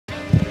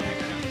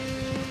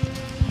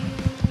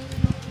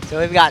So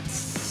we've got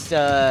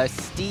Steezy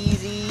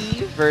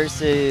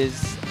versus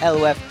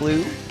LoF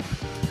Blue.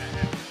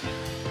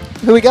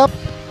 Who we got?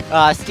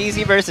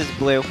 Steezy versus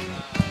Blue.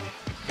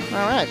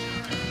 All right.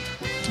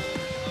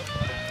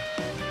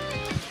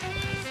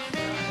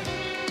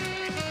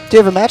 Do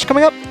you have a match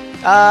coming up?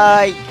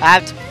 I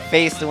have to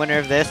face the winner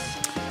of this.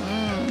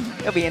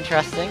 It'll be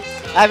interesting.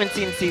 I haven't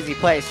seen Steezy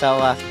play, so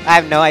I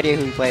have no idea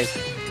who he plays.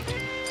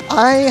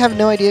 I have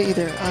no idea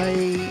either.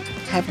 I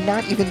have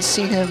not even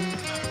seen him.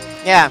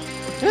 Yeah,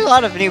 there's a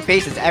lot of new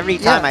faces every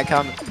time I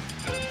come.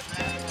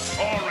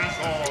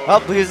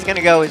 Oh, Blue's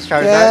gonna go with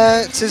Charizard.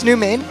 Yeah, it's his new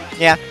main.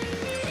 Yeah.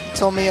 He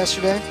told me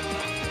yesterday.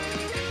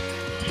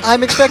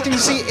 I'm expecting to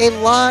see a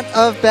lot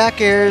of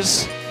back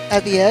airs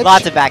at the edge.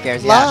 Lots of back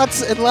airs, yeah.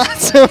 Lots and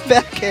lots of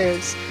back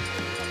airs.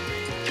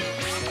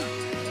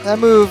 That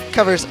move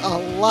covers a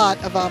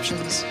lot of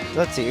options.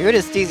 Let's see, who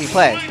does Steezy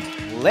play?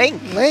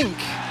 Link. Link.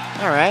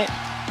 All right.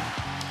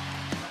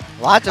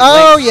 Lots of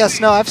Oh, Links. yes.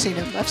 No, I've seen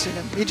him. I've seen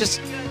him.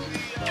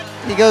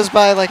 He goes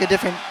by like a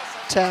different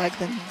tag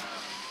than...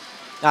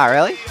 Oh,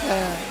 really?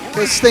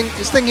 His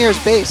thing here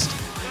is based.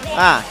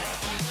 Ah.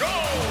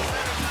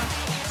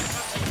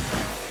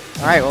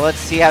 All right, well, let's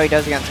see how he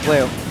does against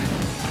Blue.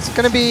 It's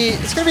gonna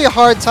be a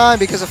hard time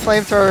because a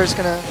flamethrower is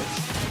gonna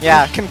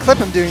can clip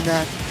him doing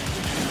that.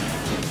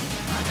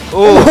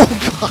 Ooh.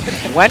 Oh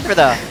god. Went for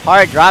the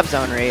hard drop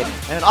zone read,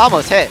 and it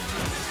almost hit.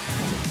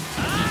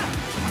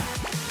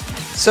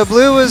 So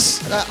Blue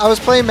was I was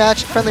playing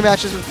friendly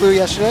matches with Blue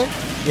yesterday.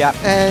 Yeah.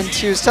 And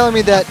he was telling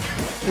me that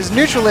his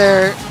neutral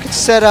air could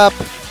set up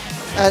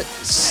at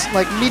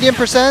like medium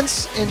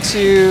percents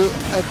into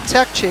a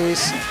tech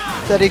chase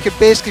that he could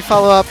basically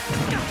follow up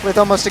with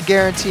almost a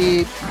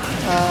guaranteed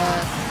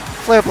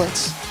flare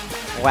blitz.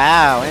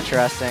 Wow,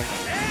 interesting.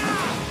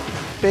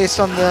 Based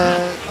on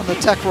the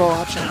tech roll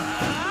option.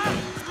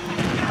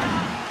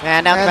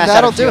 And down smash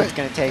that'll do it. It's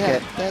gonna take yeah,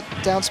 it. That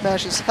down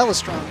smash is hella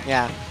strong.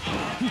 Yeah.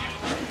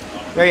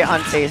 Very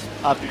unsafe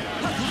up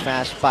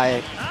smash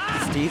by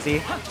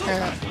Steezy.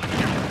 Yeah.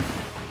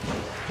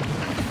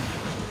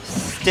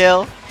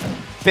 Still,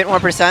 a bit more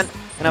percent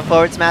and a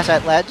forward smash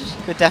at ledge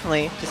could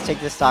definitely just take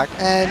this stock.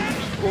 And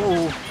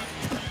ooh.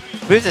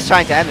 Blue's just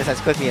trying to end this as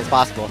quickly as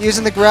possible.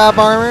 Using the grab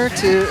armor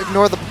to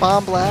ignore the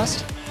bomb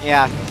blast.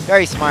 Yeah,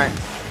 very smart.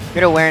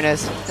 Good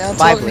awareness. Down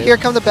by tilt, Blue. here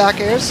come the back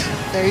airs.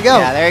 There you go.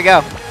 Yeah, there you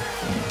go.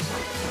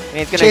 And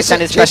he's going to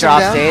extend his pressure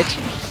off stage.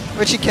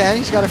 Which he can.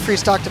 He's got a free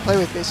stock to play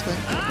with, basically.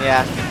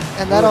 Yeah.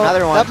 And Ooh,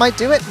 another one. that might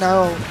do it.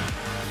 No.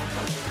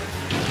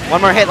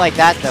 One more hit like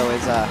that, though,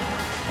 is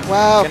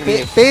wow.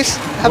 Base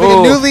having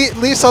a new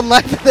lease on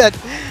life with that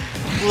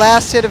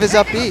last hit of his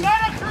up B.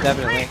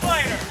 Definitely.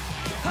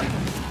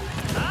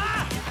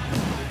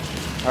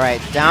 All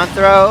right, down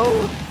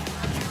throw.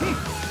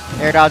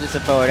 Air dodge is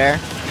a forward air.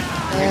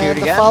 And do it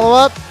the again. follow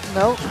up.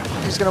 No.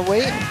 He's going to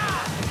wait.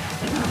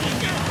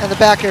 And the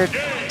back air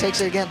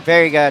takes it again.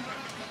 Very good.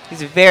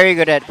 He's very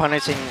good at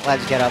punishing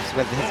ledge get-ups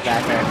with his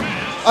back air.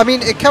 I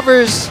mean, it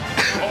covers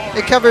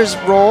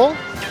roll,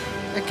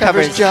 it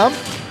covers jump,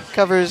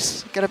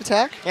 covers get up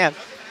attack. Yeah.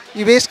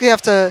 You basically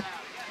have to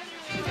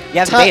You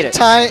have to bait it.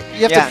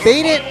 You have to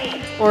bait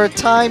it or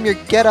time your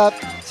get up.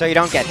 So you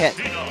don't get hit.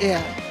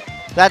 Yeah.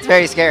 That's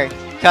very scary.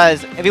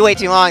 Because if you wait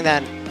too long,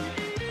 then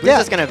he's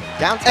just going to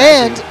down smash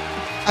And you.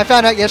 I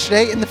found out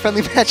yesterday in the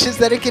friendly matches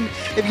that it can,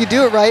 if you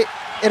do it right,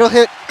 it'll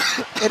hit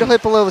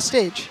below the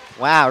stage.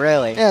 Wow,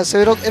 really? Yeah, so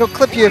it'll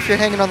clip you if you're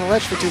hanging on the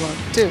ledge for too long,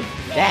 too.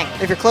 Dang.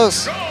 If you're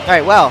close. All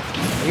right, well,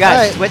 you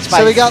got to switch by...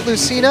 So we got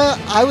Lucina.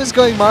 I was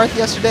going Marth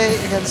yesterday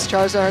against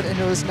Charizard, and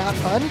it was not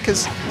fun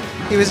because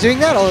he was doing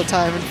that all the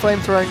time and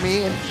flamethrowing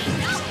me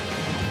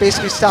and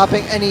basically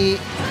stopping any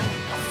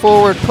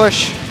forward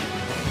push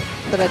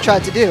that I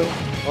tried to do.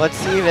 Well, let's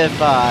see if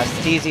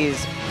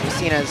Steezy's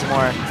Lucina is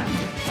more...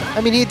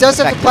 I mean, he does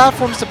have the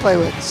platforms to play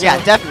with. So.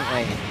 Yeah,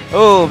 definitely.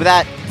 Oh, but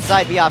that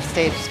side B off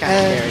stage is kind of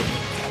scary.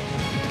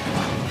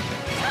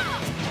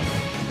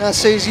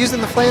 So he's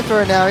using the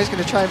flamethrower now. He's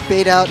going to try and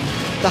bait out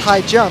the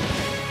high jump.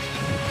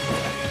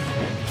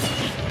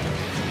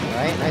 All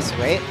right, nice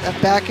wait.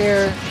 That back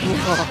air.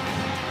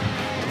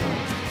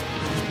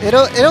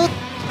 It'll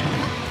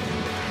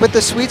with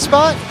the sweet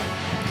spot.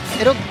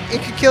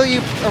 It could kill you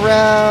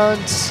around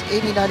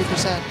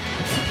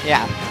 80-90%.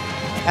 Yeah,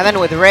 and then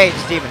with rage,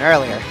 it's even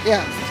earlier.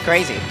 Yeah, it's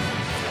crazy.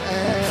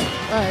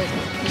 All right,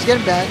 he's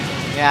getting back.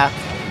 Yeah,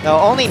 though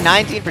only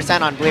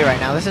 19% on Blue right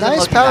now. This is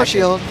nice power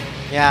shield.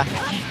 Yeah.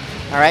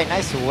 All right,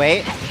 nice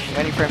wait.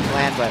 Waiting for him to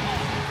land, but...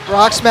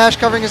 Rock smash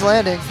covering his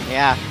landing.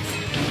 Yeah.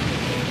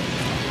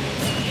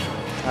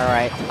 All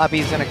right,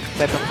 Uppy's going to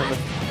clip him from the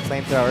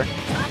flamethrower.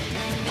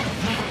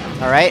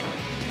 All right.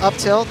 Up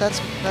tilt, that's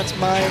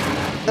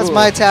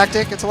my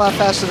tactic. It's a lot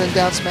faster than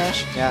down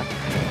smash. Yeah.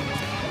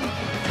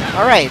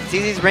 All right,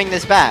 Steezy's bring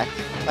this back.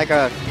 Like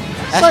a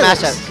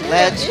smash at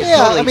ledge. Yeah,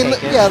 totally I mean,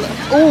 take it.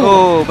 yeah.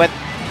 Ooh, but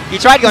he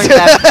tried going for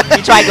that.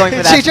 He tried going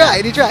for that.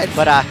 He tried.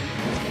 But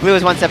Blue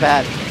is one step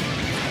ahead.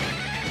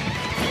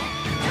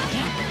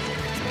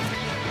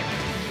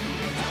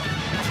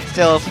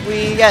 Still, if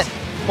we get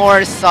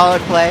more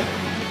solid play,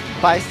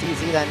 by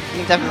Steezy, then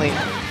you can definitely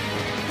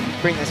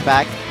bring this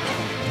back.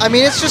 I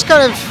mean, it's just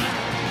kind of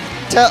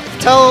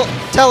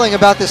telling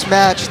about this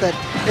match that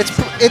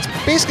it's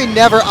basically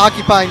never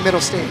occupying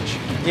middle stage.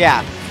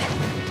 Yeah.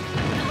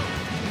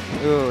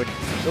 Ooh.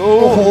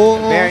 Ooh.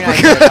 Very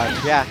nice air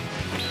dodge. Yeah.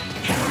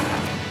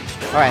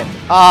 All right.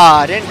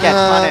 Ah, didn't get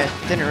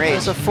punished. Didn't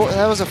rage.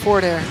 That was a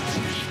forward air.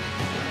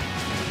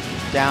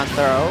 Down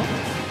throw.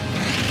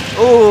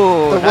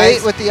 Ooh. The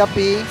weight with the up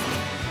B.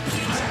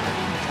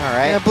 All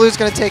right. Yeah, Blue's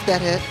gonna take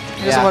that hit.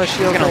 He doesn't want to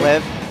shield. He's gonna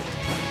break. live.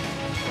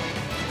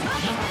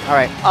 All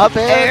right. Up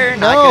air.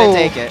 No. Not gonna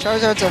take it.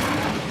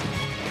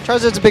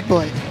 Charizard's a big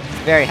boy.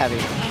 Very heavy.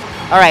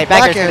 All right.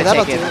 Back air's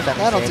that'll gonna take do it. it.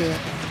 That'll do it.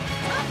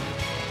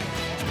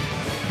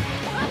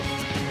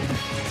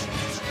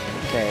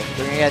 Okay.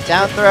 We're gonna get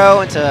down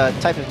throw into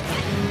type of.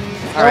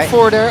 All right.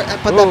 Forward air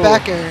and put that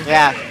back air.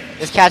 Yeah.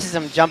 This catches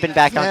him jumping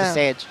back onto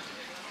stage.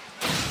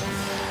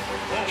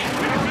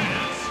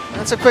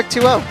 That's a quick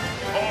 2-0.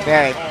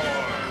 Very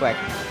quick.